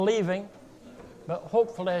leaving, but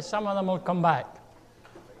hopefully some of them will come back.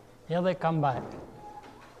 Here they come back.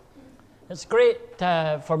 It's great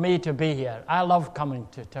for me to be here. I love coming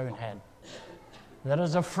to Townhead. There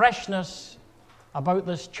is a freshness about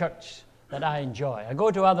this church that I enjoy. I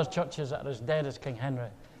go to other churches that are as dead as King Henry,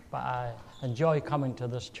 but I enjoy coming to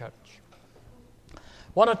this church.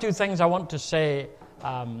 One or two things I want to say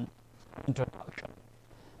introduction.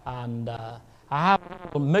 And I have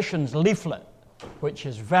a missions leaflet, which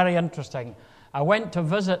is very interesting. I went to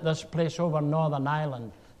visit this place over Northern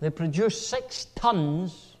Ireland. They produce 6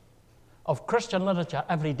 tons of Christian literature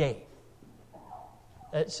every day.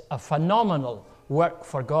 It's a phenomenal work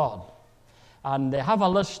for God. And they have a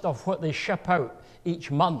list of what they ship out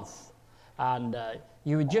each month. And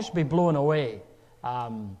you would just be blown away.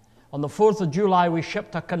 On the 4th of July, we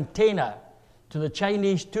shipped a container to the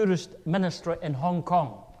Chinese Tourist Ministry in Hong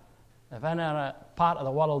Kong. If any part of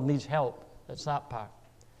the world needs help, it's that part.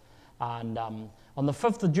 And on the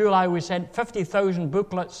 5th of July, we sent 50,000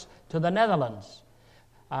 booklets to the Netherlands.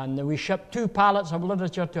 And we shipped 2 pallets of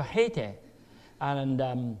literature to Haiti.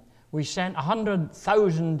 And we sent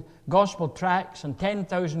 100,000 gospel tracts and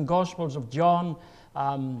 10,000 Gospels of John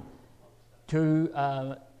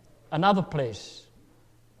to another place.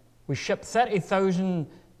 We shipped 30,000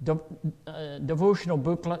 devotional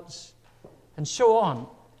booklets and so on.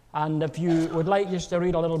 And if you would like just to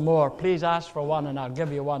read a little more, please ask for one and I'll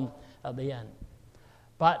give you one at the end.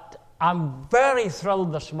 But I'm very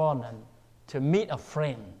thrilled this morning to meet a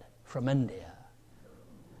friend from India.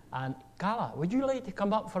 And Gala, would you like to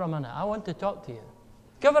come up for a minute? I want to talk to you.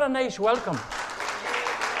 Give her a nice welcome.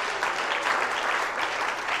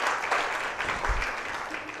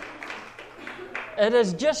 It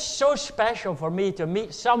is just so special for me to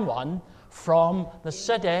meet someone from the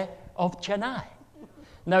city of Chennai.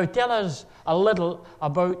 Now tell us a little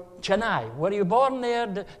about Chennai. Were you born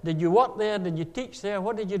there? Did you work there? Did you teach there?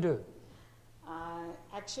 What did you do?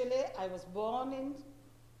 Actually, I was born in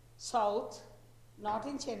South, not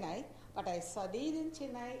in Chennai, but I studied in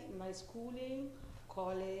Chennai in my schooling,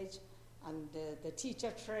 college, and the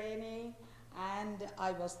teacher training, and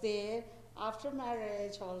I was there. After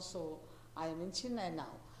marriage also, I am in Chennai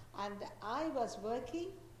now. And I was working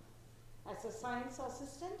as a science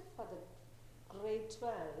assistant for the grade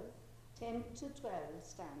 12, 10 to 12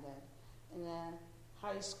 standard in a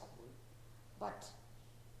high school. But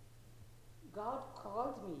God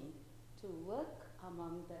called me to work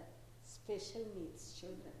among the special needs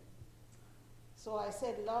children. So I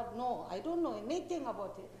said, Lord, no, I don't know anything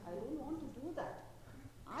about it. I don't want to do that.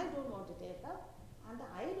 I don't want to take up, and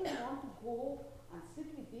I don't want to go and sit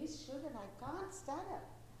with these children. I can't stand up.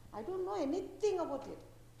 I don't know anything about it.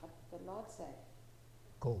 But the Lord said,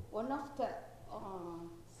 go. One of the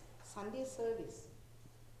Sunday service,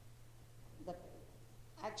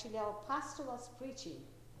 actually our pastor was preaching,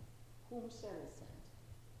 whom shall I send?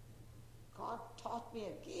 God taught me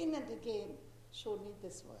again and again, showed me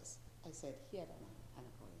this verse. I said, here I'm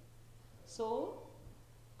going. So,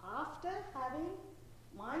 after having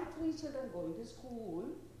my 3 children going to school,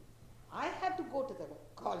 I had to go to the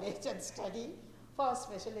college and study for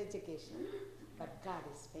special education, but God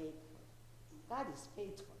is faithful. God is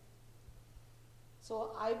faithful.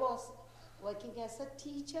 So I was working as a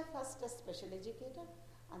teacher, first a special educator,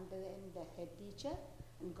 and then the head teacher,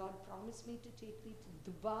 and God promised me to take me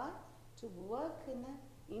to Dubai to work in an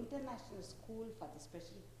international school for the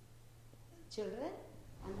special children,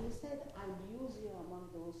 and He said, I'll use you among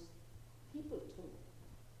those people too.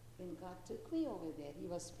 When God took me over there, He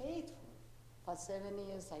was faithful. For 7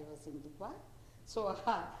 years I was in Dubai. So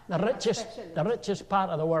the richest part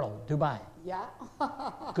of the world, Dubai. Yeah.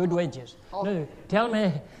 Good wages. Now, tell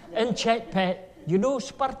me, in Chetpet, you know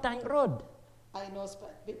Spurtank Road? I know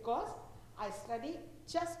because I study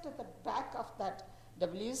just at the back of that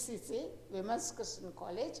WCC, Women's Christian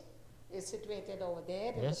College, is situated over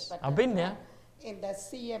there. Yes, I've been there. In the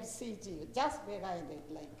CMCT, just behind it,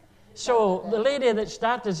 like. So the lady that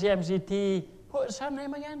started CMCT, what is her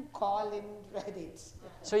name again? Colin Reddit.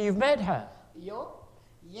 So you've met her?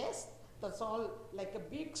 Yes, that's all like a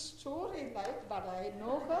big story, like, but I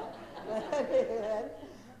know her very well.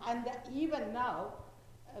 And even now,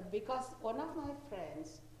 because one of my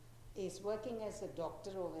friends is working as a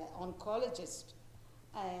doctor or an oncologist,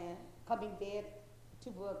 coming there to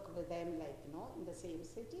work with them, like, in the same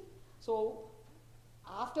city. So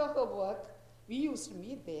after her work, we used to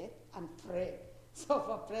meet there and pray. So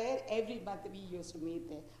for prayer, every month we used to meet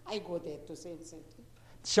there. I go there to same city.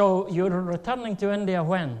 So you're returning to India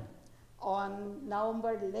when? On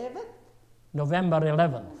November 11th. November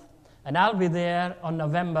 11th. And I'll be there on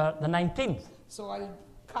November the 19th. So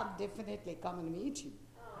I'll definitely come and meet you.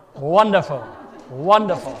 Wonderful.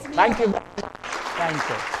 Wonderful. Thank you. Thank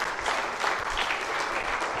you.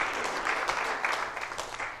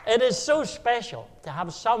 It is so special to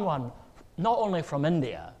have someone not only from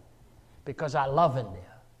India, because I love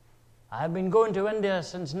India. I have been going to India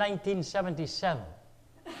since 1977.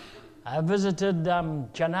 I have visited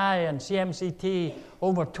Chennai and CMCT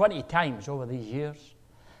over 20 times over these years.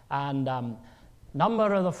 And a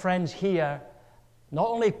number of the friends here not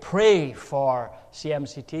only pray for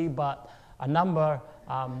CMCT, but a number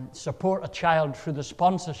support a child through the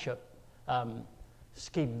sponsorship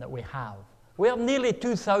scheme that we have. We have nearly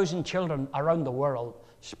 2,000 children around the world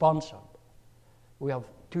sponsored. We have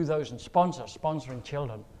 2,000 sponsors sponsoring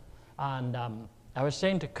children. And I was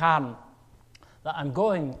saying to Karen that I'm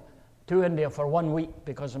going to India for 1 week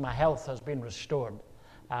because my health has been restored.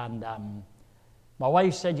 And my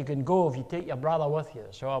wife said you can go if you take your brother with you.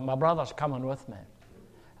 So my brother's coming with me.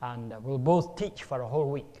 And we'll both teach for a whole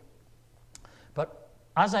week. But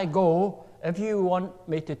as I go, if you want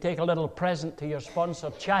me to take a little present to your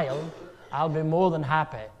sponsored child, I'll be more than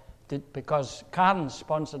happy to, because Karen's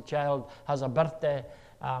sponsored child has a birthday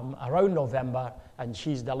around November, and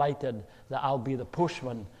she's delighted that I'll be the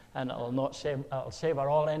postman, and it'll save her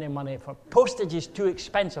all any money. For postage is too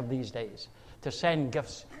expensive these days to send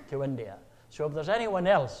gifts to India. So if there's anyone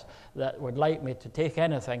else that would like me to take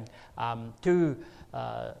anything to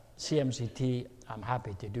CMCT, I'm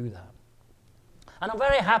happy to do that. And I'm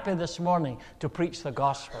very happy this morning to preach the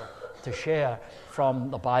gospel, to share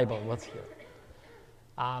from the Bible with you.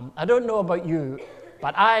 I don't know about you,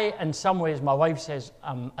 but I, in some ways, my wife says,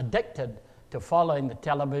 I'm addicted to following the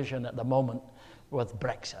television at the moment with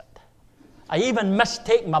Brexit. I even missed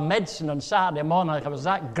taking my medicine on Saturday morning. I was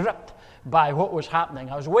that gripped by what was happening.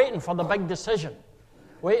 I was waiting for the big decision,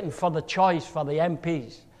 waiting for the choice for the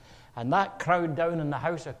MPs. And that crowd down in the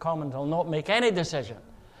House of Commons will not make any decision.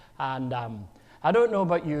 And I don't know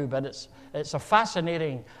about you, but it's a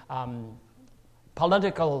fascinating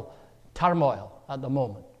political turmoil at the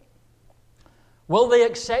moment. Will they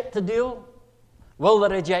accept the deal? Will they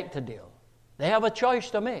reject the deal? They have a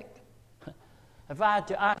choice to make. If I had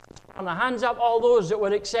to ask, on the hands up all those that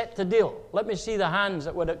would accept the deal. Let me see the hands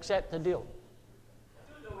that would accept the deal.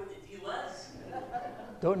 I don't know what the deal is.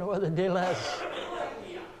 Don't know what the deal is.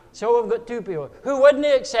 So we've got two people. Who wouldn't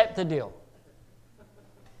accept the deal?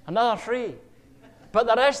 Another three. But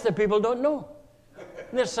the rest of the people don't know.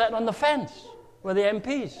 They're sitting on the fence with the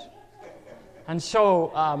MPs. And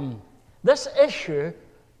so this issue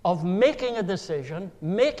of making a decision,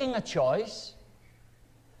 making a choice,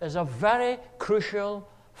 is a very crucial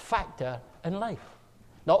factor in life.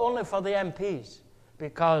 Not only for the MPs,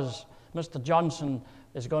 because Mr. Johnson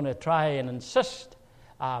is going to try and insist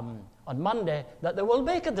on Monday that they will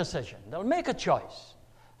make a decision. They'll make a choice,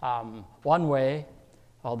 one way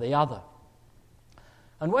or the other.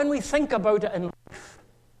 And when we think about it in life,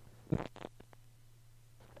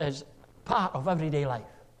 is part of everyday life.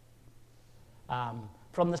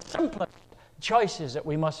 From the simplest choices that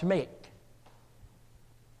we must make.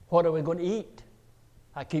 What are we going to eat?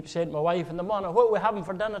 I keep saying to my wife in the morning, what are we having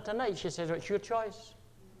for dinner tonight? She says, it's your choice.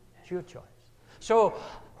 It's your choice. So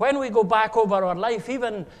when we go back over our life,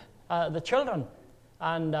 even the children,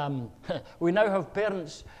 and we now have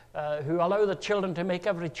parents who allow the children to make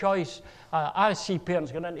every choice. I see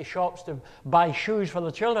parents going into shops to buy shoes for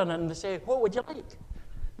the children, and they say, what would you like?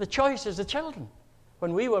 The choice is the children.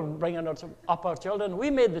 When we were bringing up our children, we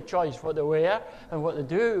made the choice what they wear and what they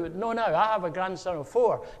do. No, now, I have a grandson of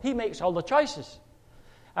 4. He makes all the choices.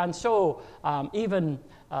 And so even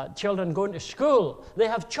children going to school, they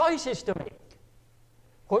have choices to make.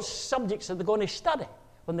 What subjects are they going to study?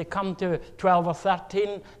 When they come to 12 or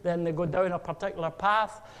 13, then they go down a particular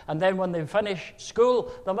path. And then when they finish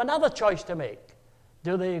school, they have another choice to make.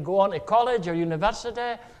 Do they go on to college or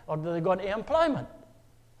university, or do they go into employment?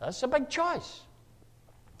 That's a big choice.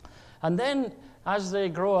 And then, as they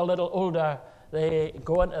grow a little older, they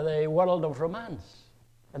go into the world of romance.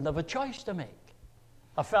 And they have a choice to make.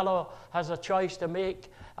 A fellow has a choice to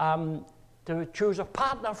make to choose a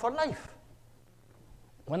partner for life.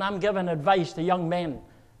 When I'm giving advice to young men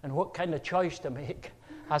and what kind of choice to make,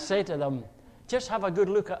 I say to them, just have a good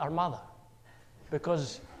look at her mother.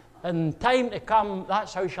 Because in time to come,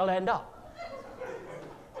 that's how she'll end up.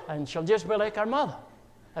 And she'll just be like her mother.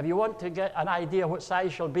 If you want to get an idea what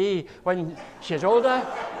size she'll be when she's older,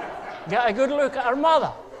 get a good look at her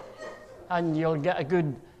mother. And you'll get a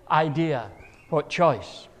good idea what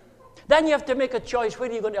choice. Then you have to make a choice, where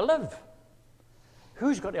are you going to live?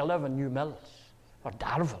 Who's going to live in New Mills or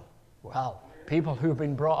Darville? Well, people who've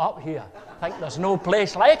been brought up here think there's no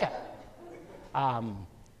place like it.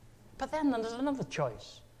 But then there's another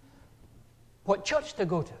choice. what church to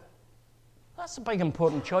go to. That's a big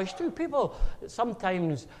important choice too. People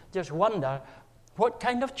sometimes just wonder, what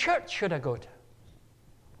kind of church should I go to?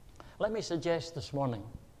 Let me suggest this morning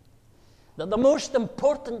that the most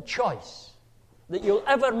important choice that you'll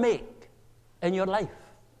ever make in your life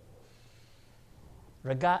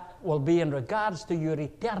will be in regards to your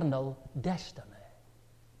eternal destiny.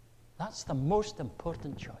 That's the most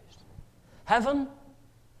important choice. Heaven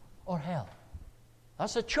or hell.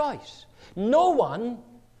 That's a choice. No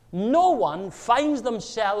one finds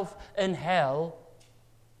themselves in hell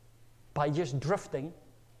by just drifting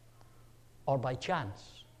or by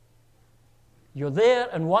chance. You're there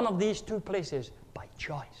in one of these two places by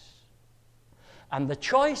choice. And the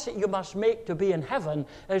choice that you must make to be in heaven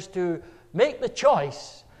is to make the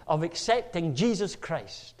choice of accepting Jesus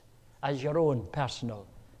Christ as your own personal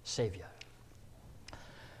Savior.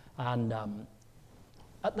 And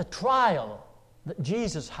at the trial that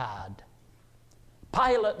Jesus had,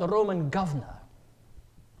 Pilate, the Roman governor,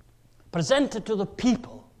 presented to the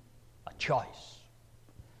people a choice.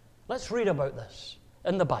 Let's read about this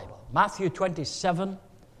in the Bible. Matthew 27,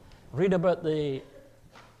 read about the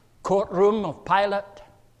courtroom of Pilate,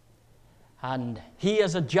 and he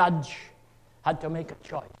as a judge had to make a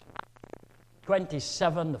choice.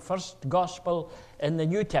 27, the first gospel in the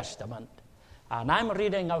New Testament, and I'm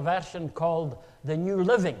reading a version called the New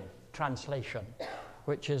Living Translation,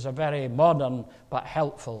 which is a very modern but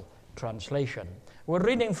helpful translation. We're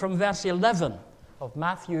reading from verse 11 of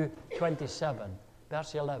Matthew 27,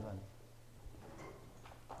 verse 11.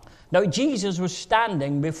 Now Jesus was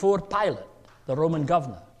standing before Pilate, the Roman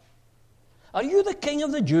governor. "Are you the king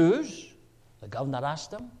of the Jews?" the governor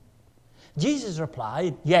asked him. Jesus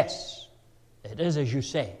replied, "Yes, it is as you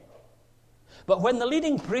say." But when the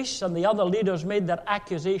leading priests and the other leaders made their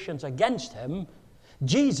accusations against him,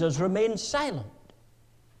 Jesus remained silent.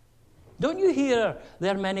 "Don't you hear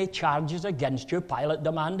there are many charges against you?" Pilate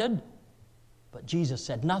demanded. But Jesus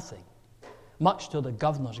said nothing, much to the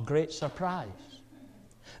governor's great surprise.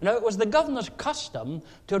 Now, it was the governor's custom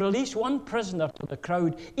to release one prisoner to the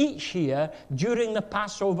crowd each year during the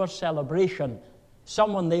Passover celebration,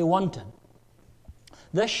 someone they wanted.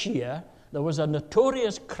 This year, there was a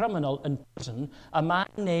notorious criminal in prison, a man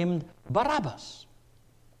named Barabbas.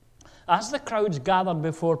 As the crowds gathered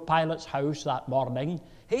before Pilate's house that morning,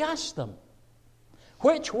 he asked them,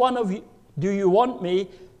 "Which one of you do you want me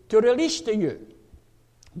to release to you?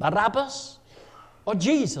 Barabbas or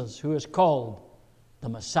Jesus, who is called the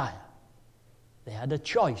Messiah?" They had a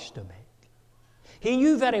choice to make. He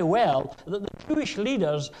knew very well that the Jewish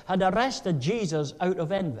leaders had arrested Jesus out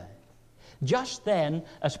of envy. Just then,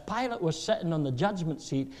 as Pilate was sitting on the judgment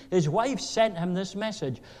seat, his wife sent him this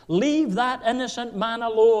message: "Leave that innocent man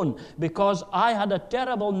alone, because I had a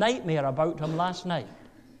terrible nightmare about him last night."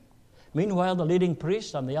 Meanwhile, the leading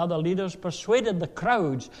priests and the other leaders persuaded the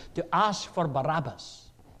crowds to ask for Barabbas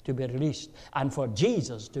to be released and for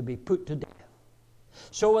Jesus to be put to death.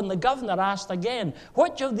 So when the governor asked again,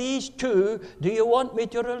 "Which of these two do you want me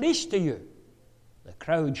to release to you?" the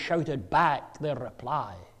crowd shouted back their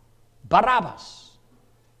reply, "Barabbas."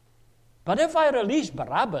 "But if I release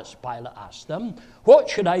Barabbas," Pilate asked them, "what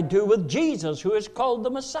should I do with Jesus, who is called the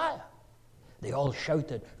Messiah?" They all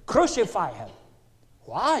shouted, "Crucify him."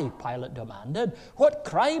 "Why?" Pilate demanded. "What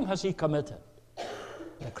crime has he committed?"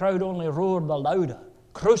 The crowd only roared the louder,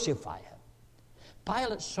 "Crucify him."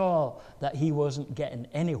 Pilate saw that he wasn't getting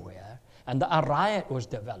anywhere and that a riot was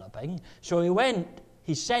developing, so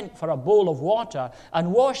he sent for a bowl of water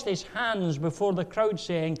and washed his hands before the crowd,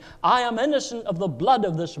 saying, "I am innocent of the blood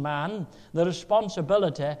of this man. The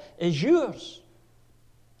responsibility is yours."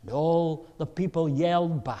 And all the people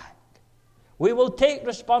yelled back, "We will take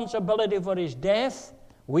responsibility for his death,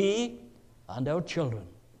 we and our children."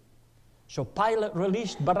 So Pilate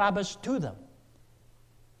released Barabbas to them.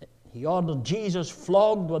 He ordered Jesus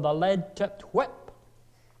flogged with a lead-tipped whip,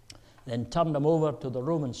 then turned him over to the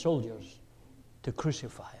Roman soldiers to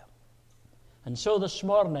crucify him. And so this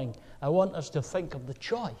morning, I want us to think of the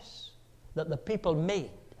choice that the people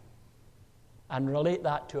made and relate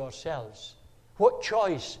that to ourselves. What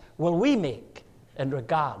choice will we make in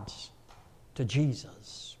regards to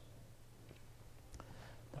Jesus?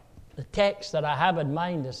 The text that I have in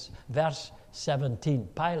mind is verse 17.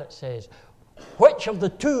 Pilate says, "Which of the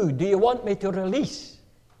two do you want me to release?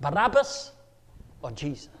 Barabbas or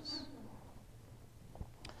Jesus?"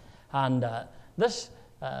 And this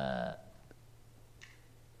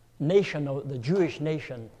nation, the Jewish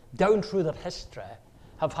nation, down through their history,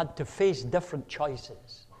 have had to face different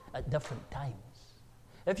choices at different times.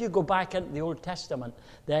 If you go back into the Old Testament,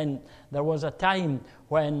 then there was a time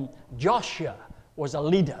when Joshua was a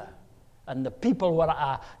leader, And the people were at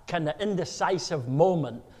a kind of indecisive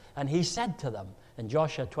moment. And he said to them in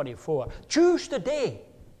Joshua 24, choose today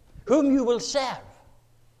whom you will serve.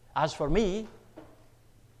 As for me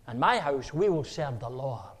and my house, we will serve the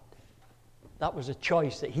Lord. That was a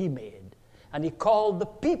choice that he made. And he called the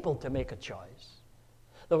people to make a choice.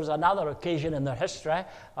 There was another occasion in their history,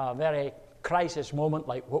 a very crisis moment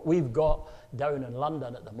like what we've got down in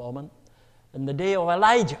London at the moment. In the day of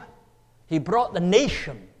Elijah, he brought the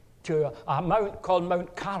nation to a mount called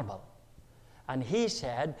Mount Carmel. And he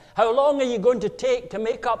said, how long are you going to take to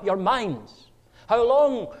make up your minds? How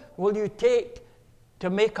long will you take to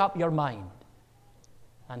make up your mind?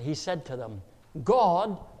 And he said to them,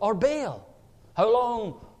 God or Baal? How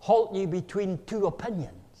long halt ye between two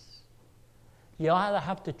opinions? You either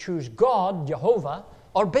have to choose God, Jehovah,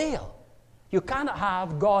 or Baal. You cannot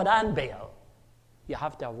have God and Baal. You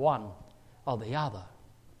have to have one or the other.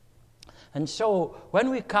 And so when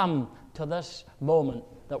we come to this moment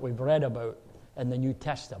that we've read about in the New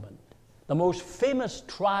Testament, the most famous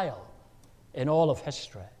trial in all of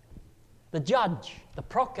history, the judge, the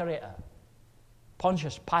procurator,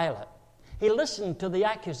 Pontius Pilate, he listened to the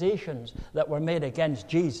accusations that were made against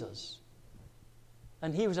Jesus.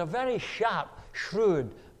 And he was a very sharp,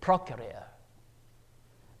 shrewd procurator.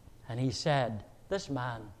 And he said, this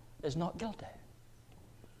man is not guilty.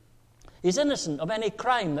 He's innocent of any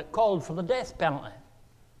crime that called for the death penalty.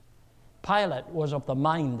 Pilate was of the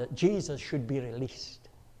mind that Jesus should be released.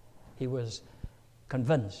 He was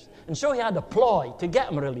convinced. And so he had a ploy to get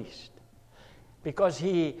him released, because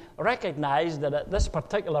he recognized that at this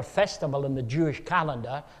particular festival in the Jewish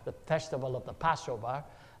calendar, the festival of the Passover,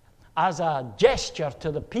 as a gesture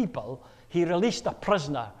to the people, he released a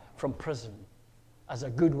prisoner from prison as a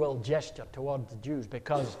goodwill gesture toward the Jews,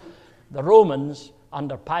 because the Romans,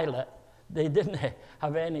 under Pilate, they didn't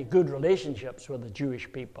have any good relationships with the Jewish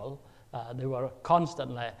people. They were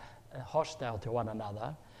constantly hostile to one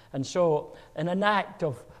another. And so, in an act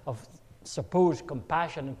of supposed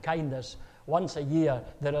compassion and kindness, once a year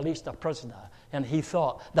they released a prisoner. And he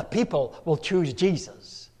thought, the people will choose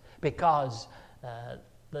Jesus, because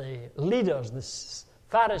the leaders, the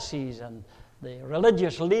Pharisees and the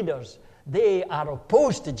religious leaders, they are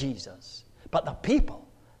opposed to Jesus. But the people,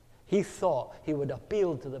 he thought he would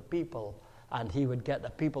appeal to the people and he would get the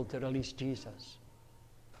people to release Jesus.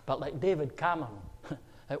 But like David Cameron,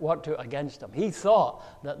 it worked out against him. He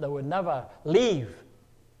thought that they would never leave,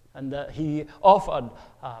 and that he offered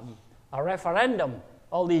a referendum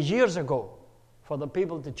all these years ago for the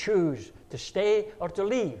people to choose to stay or to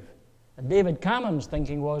leave. And David Cameron's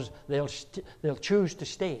thinking was they'll choose to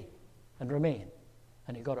stay and remain.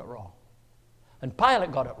 And he got it wrong. And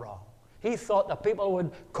Pilate got it wrong. He thought the people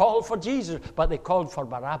would call for Jesus, but they called for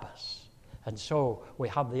Barabbas. And so we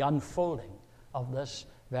have the unfolding of this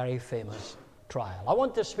very famous trial. I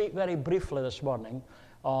want to speak very briefly this morning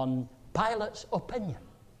on Pilate's opinion.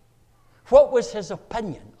 What was his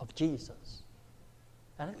opinion of Jesus?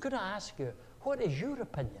 And I'm going to ask you, what is your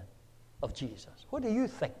opinion of Jesus? What do you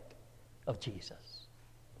think of Jesus?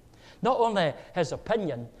 Not only his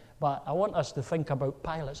opinion, but I want us to think about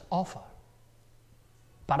Pilate's offer.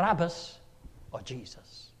 Barabbas or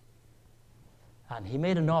Jesus? And he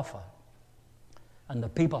made an offer, and the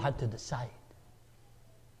people had to decide.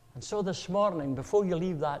 And so this morning, before you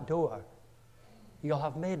leave that door, you'll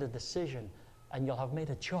have made a decision and you'll have made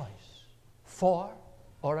a choice for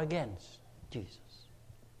or against Jesus.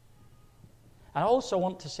 I also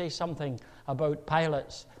want to say something about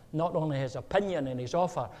Pilate's, not only his opinion and his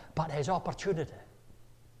offer, but his opportunity.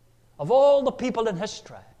 Of all the people in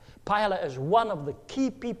history, Pilate is one of the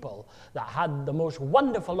key people that had the most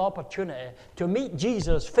wonderful opportunity to meet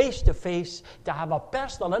Jesus face to face, to have a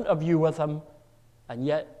personal interview with him, and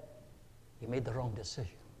yet he made the wrong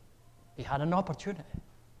decision. He had an opportunity,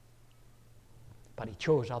 but he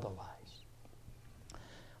chose otherwise.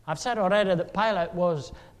 I've said already that Pilate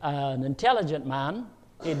was an intelligent man.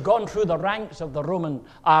 He'd gone through the ranks of the Roman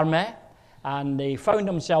army, and he found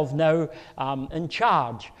himself now in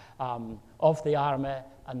charge of the army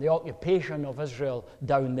and the occupation of Israel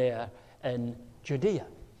down there in Judea.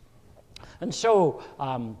 And so,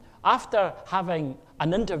 after having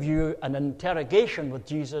an interview, an interrogation with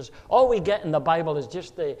Jesus, all we get in the Bible is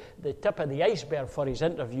just the tip of the iceberg for his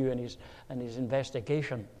interview and his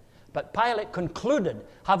investigation. But Pilate concluded,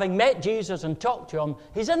 having met Jesus and talked to him,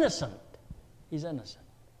 he's innocent. He's innocent.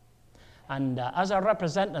 And as a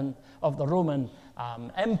representative of the Roman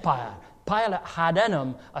Empire, Pilate had in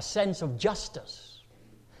him a sense of justice.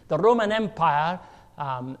 The Roman Empire,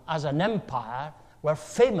 as an empire, were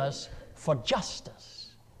famous for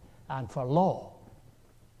justice and for law.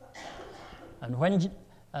 And when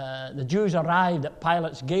the Jews arrived at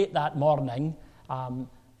Pilate's gate that morning,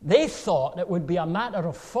 they thought it would be a matter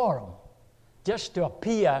of form just to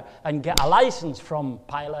appear and get a license from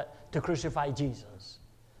Pilate to crucify Jesus.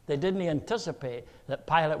 They didn't anticipate that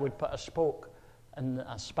Pilate would put a spoke and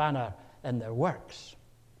a spanner in their works.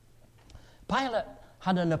 Pilate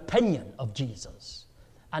had an opinion of Jesus,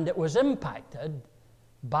 and it was impacted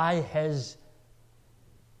by his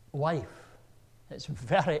wife. It's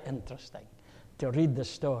very interesting to read the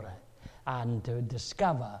story and to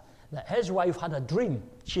discover that his wife had a dream.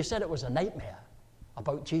 She said it was a nightmare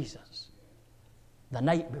about Jesus the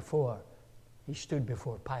night before he stood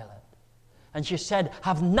before Pilate. And she said,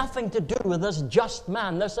 have nothing to do with this just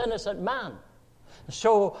man, this innocent man.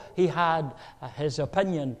 So he had his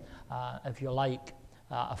opinion, if you like,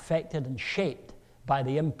 affected and shaped by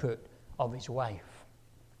the input of his wife.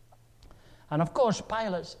 And of course,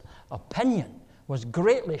 Pilate's opinion was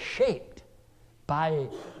greatly shaped by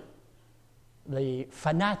the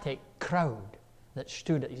fanatic crowd that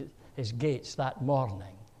stood at his gates that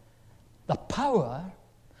morning. The power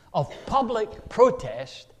of public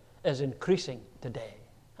protest is increasing today.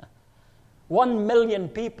 1 million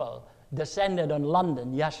people descended on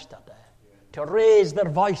London yesterday to raise their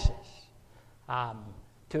voices,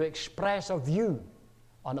 to express a view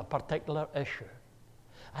on a particular issue.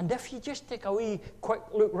 And if you just take a wee quick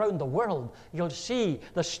look around the world, you'll see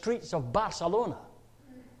the streets of Barcelona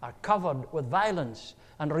are covered with violence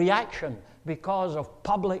and reaction because of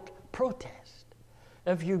public protest.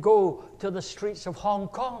 If you go to the streets of Hong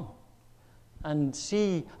Kong and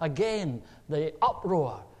see again the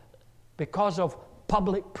uproar because of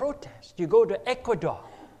public protest, you go to Ecuador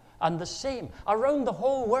and the same. Around the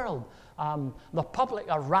whole world, the public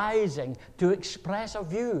are rising to express a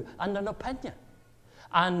view and an opinion.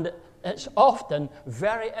 And it's often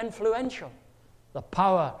very influential, the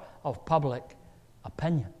power of public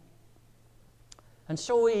opinion. And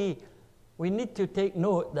so we need to take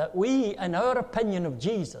note that we, in our opinion of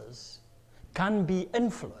Jesus, can be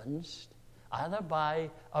influenced either by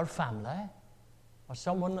our family or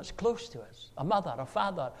someone that's close to us, a mother, a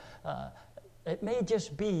father. It may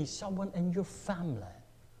just be someone in your family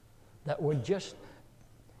that would just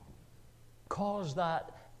cause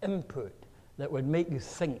that input that would make you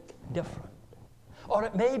think different. Or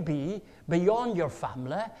it may be beyond your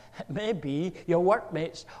family, it may be your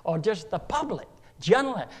workmates or just the public.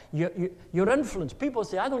 Generally, your influence. People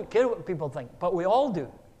say, I don't care what people think, but we all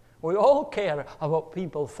do. We all care about what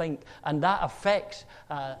people think, and that affects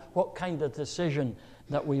what kind of decision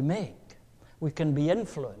that we make. We can be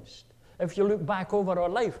influenced. If you look back over our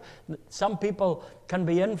life, some people can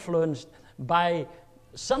be influenced by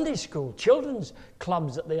Sunday school, children's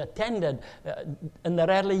clubs that they attended in their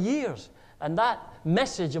early years. And that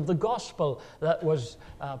message of the gospel that was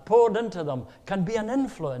poured into them can be an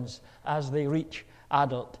influence as they reach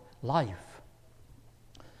adult life.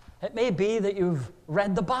 It may be that you've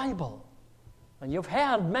read the Bible and you've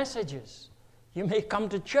heard messages. You may come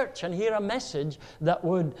to church and hear a message that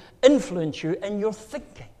would influence you in your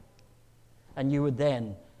thinking. And you would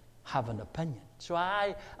then have an opinion. So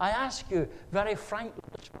I ask you very frankly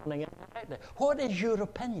this morning, what is your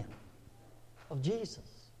opinion of Jesus?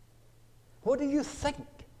 What do you think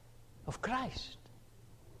of Christ?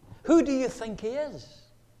 Who do you think he is?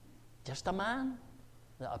 Just a man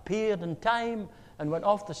that appeared in time and went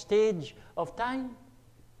off the stage of time?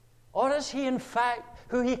 Or is he in fact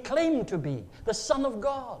who he claimed to be, the Son of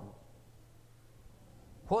God?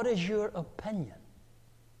 What is your opinion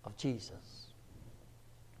of Jesus?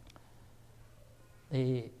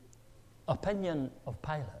 The opinion of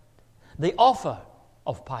Pilate, the offer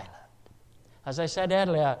of Pilate. As I said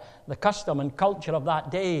earlier, the custom and culture of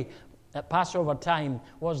that day at Passover time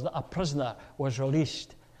was that a prisoner was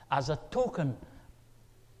released as a token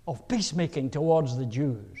of peacemaking towards the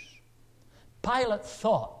Jews. Pilate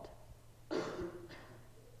thought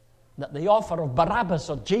that the offer of Barabbas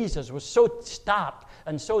or Jesus was so stark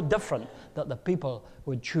and so different that the people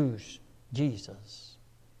would choose Jesus.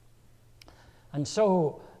 And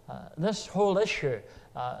so this whole issue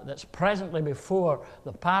that's presently before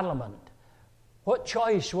the Parliament, what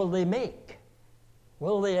choice will they make?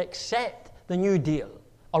 Will they accept the New Deal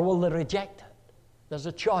or will they reject it? There's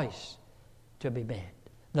a choice to be made.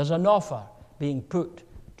 There's an offer being put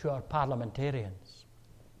to our parliamentarians.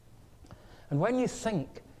 And when you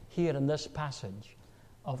think here in this passage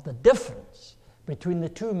of the difference between the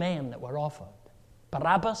two men that were offered,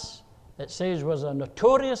 Barabbas, it says, was a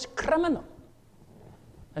notorious criminal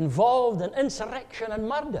involved in insurrection and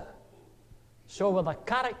murder. So with a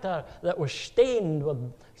character that was stained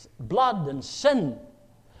with blood and sin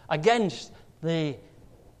against the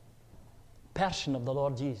person of the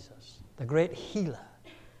Lord Jesus, the great healer,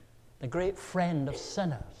 the great friend of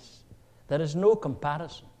sinners. There is no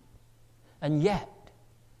comparison. And yet,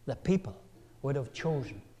 the people would have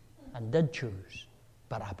chosen and did choose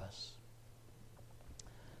Barabbas.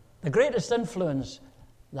 The greatest influence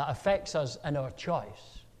that affects us in our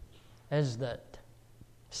choice is that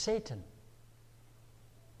Satan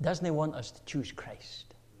doesn't want us to choose Christ.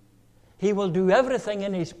 He will do everything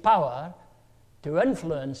in his power to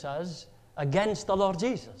influence us against the Lord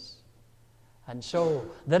Jesus. And so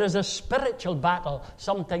there is a spiritual battle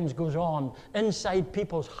sometimes goes on inside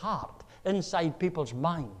people's heart, inside people's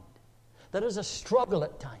mind. There is a struggle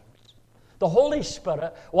at times. The Holy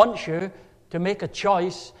Spirit wants you to make a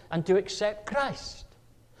choice and to accept Christ.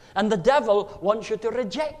 And the devil wants you to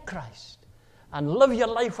reject Christ and live your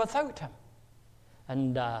life without him.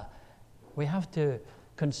 And we have to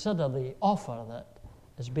consider the offer that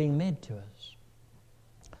is being made to us.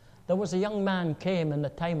 There was a young man came in the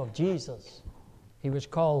time of Jesus. He was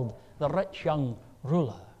called the rich young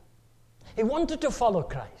ruler. He wanted to follow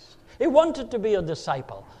Christ. He wanted to be a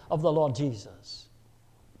disciple of the Lord Jesus.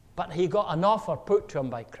 But he got an offer put to him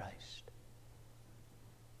by Christ.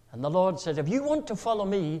 And the Lord said, if you want to follow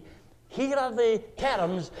me, here are the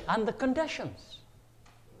terms and the conditions.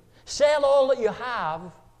 Sell all that you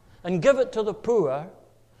have and give it to the poor,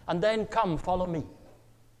 and then come follow me.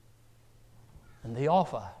 And the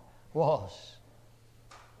offer was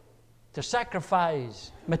to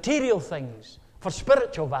sacrifice material things for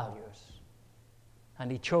spiritual values.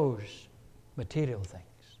 And he chose material things.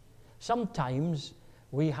 Sometimes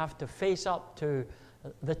we have to face up to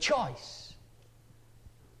the choice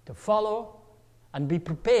to follow and be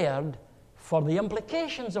prepared for the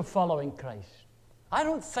implications of following Christ. I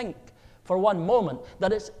don't think for one moment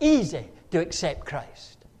that it's easy to accept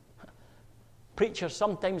Christ. Preachers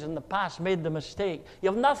sometimes in the past made the mistake. You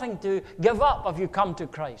have nothing to give up if you come to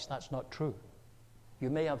Christ. That's not true. You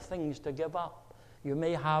may have things to give up. You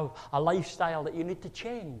may have a lifestyle that you need to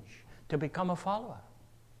change to become a follower.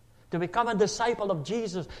 To become a disciple of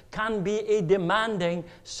Jesus can be a demanding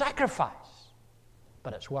sacrifice,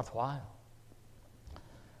 but it's worthwhile.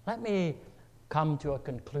 Let me come to a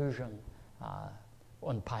conclusion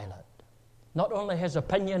on Pilate. Not only his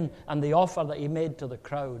opinion and the offer that he made to the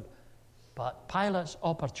crowd, but Pilate's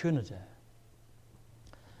opportunity.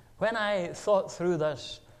 When I thought through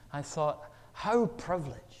this, I thought how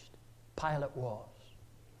privileged Pilate was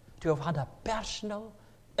to have had a personal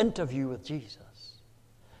interview with Jesus,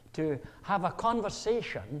 to have a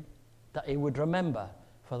conversation that he would remember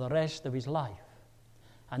for the rest of his life,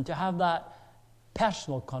 and to have that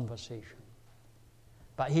personal conversation.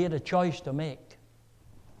 But he had a choice to make.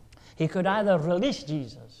 He could either release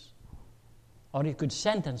Jesus or he could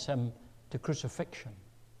sentence him to crucifixion.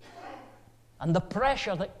 And the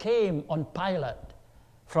pressure that came on Pilate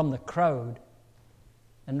from the crowd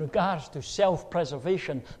in regards to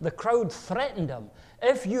self-preservation, the crowd threatened him.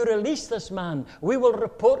 If you release this man, we will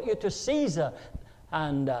report you to Caesar.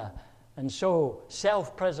 And so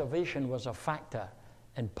self-preservation was a factor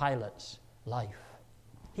in Pilate's life.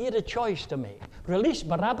 He had a choice to make. Release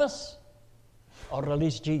Barabbas or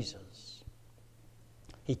release Jesus.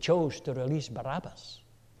 He chose to release Barabbas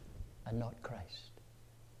and not Christ.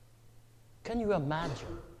 Can you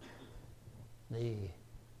imagine the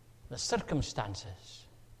circumstances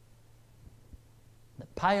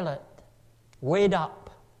that Pilate weighed up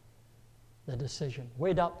the decision,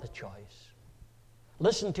 weighed up the choice,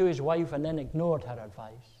 listened to his wife and then ignored her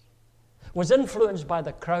advice, was influenced by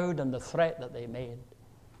the crowd and the threat that they made.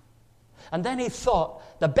 And then he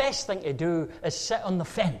thought the best thing to do is sit on the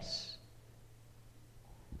fence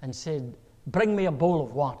and said, bring me a bowl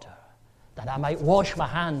of water that I might wash my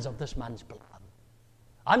hands of this man's blood.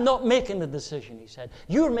 I'm not making the decision, he said.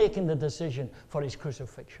 You're making the decision for his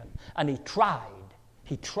crucifixion. And he tried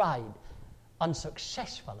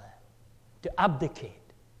unsuccessfully to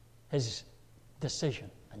abdicate his decision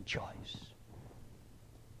and choice.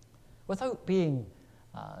 Without being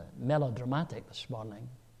melodramatic this morning,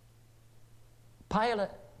 Pilate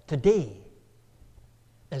today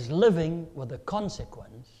is living with the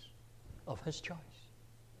consequence of his choice.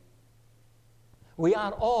 We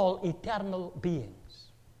are all eternal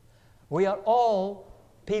beings. We are all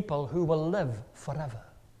people who will live forever.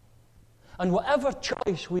 And whatever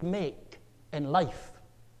choice we make in life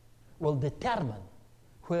will determine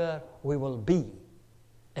where we will be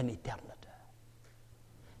in eternity.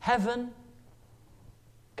 Heaven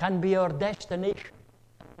can be our destination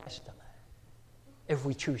and destiny if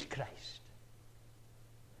we choose Christ.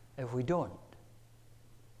 If we don't,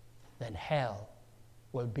 then hell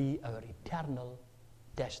will be our eternal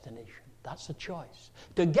destination. That's a choice.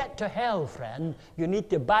 To get to hell, friend, you need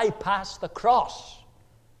to bypass the cross.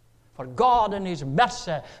 For God in His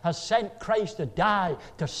mercy has sent Christ to die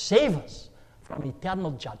to save us from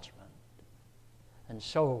eternal judgment. And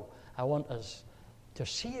so I want us to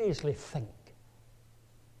seriously think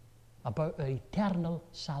about our eternal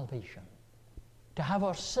salvation, to have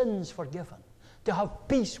our sins forgiven, to have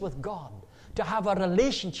peace with God, to have a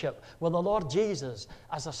relationship with the Lord Jesus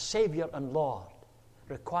as a Savior and Lord,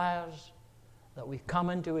 requires that we come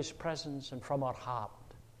into His presence and from our heart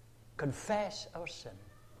confess our sin,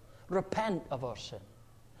 repent of our sin,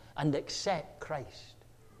 and accept Christ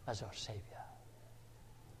as our Savior.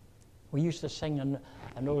 We used to sing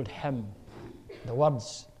an old hymn. The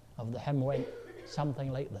words of the hymn went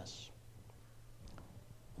something like this.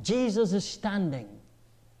 Jesus is standing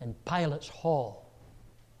in Pilate's hall,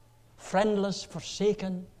 friendless,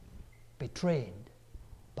 forsaken, betrayed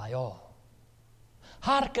by all.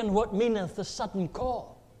 Hearken what meaneth the sudden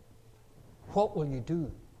call. What will you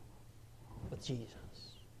do with Jesus?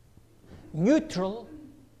 Neutral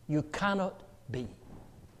you cannot be.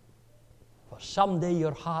 For someday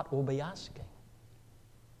your heart will be asking,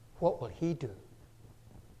 what will He do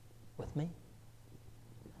with me?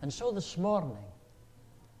 And so this morning,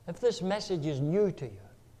 if this message is new to you,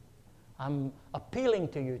 I'm appealing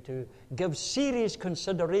to you to give serious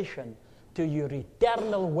consideration to your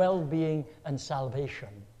eternal well-being and salvation.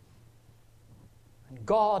 And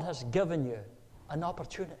God has given you an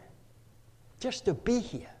opportunity just to be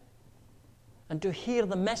here and to hear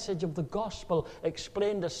the message of the gospel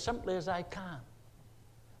explained as simply as I can.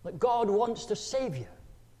 That God wants to save you.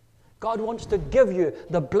 God wants to give you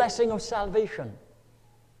the blessing of salvation.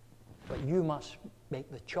 But you must make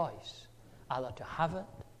the choice either to have it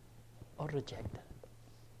or reject it.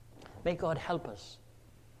 May God help us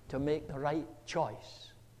to make the right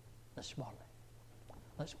choice this morning.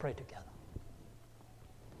 Let's pray together.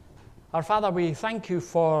 Our Father, we thank You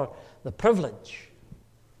for the privilege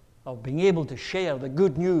of being able to share the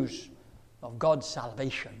good news of God's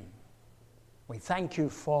salvation. We thank You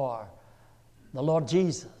for the Lord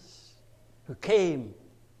Jesus, who came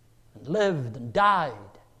and lived and died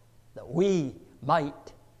that we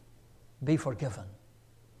might be forgiven.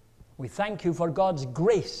 We thank You for God's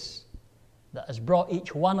grace that has brought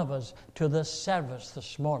each one of us to this service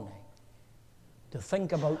this morning to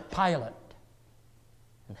think about Pilate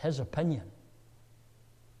and his opinion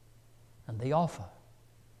and the offer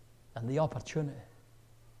and the opportunity.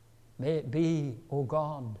 May it be, O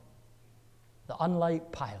God, that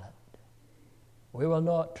unlike Pilate, we will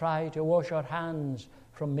not try to wash our hands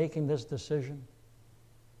from making this decision,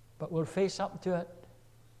 but we'll face up to it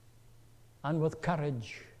and with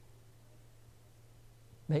courage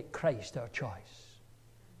make Christ our choice.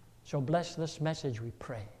 So bless this message, we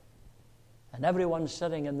pray, and everyone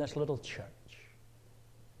sitting in this little church,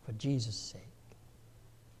 for Jesus' sake.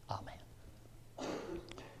 Amen.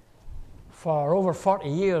 For over 40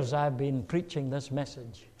 years, I've been preaching this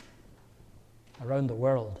message around the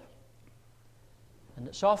world. And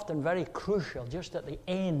it's often very crucial, just at the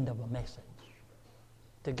end of a message,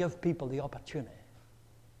 to give people the opportunity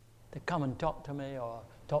to come and talk to me or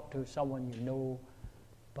talk to someone you know.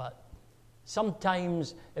 But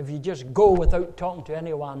sometimes, if you just go without talking to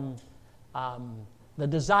anyone, the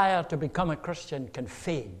desire to become a Christian can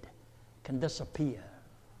fade, can disappear.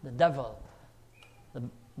 The devil,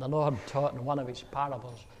 the Lord taught in one of His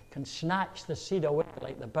parables, can snatch the seed away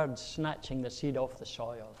like the bird snatching the seed off the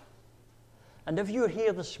soil. And if you're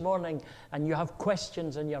here this morning and you have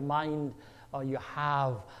questions in your mind, or you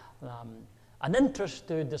have an interest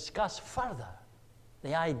to discuss further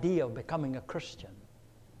the idea of becoming a Christian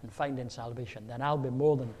and finding salvation, then I'll be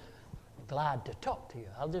more than glad to talk to you.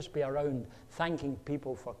 I'll just be around thanking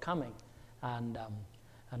people for coming and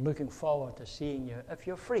looking forward to seeing you if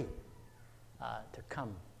you're free to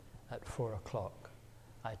come at 4 o'clock.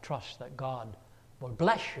 I trust that God will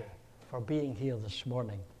bless you for being here this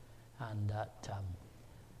morning, and that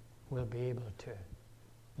we'll be able to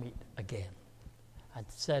meet again. I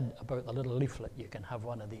said about the little leaflet, you can have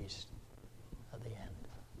one of these at the end.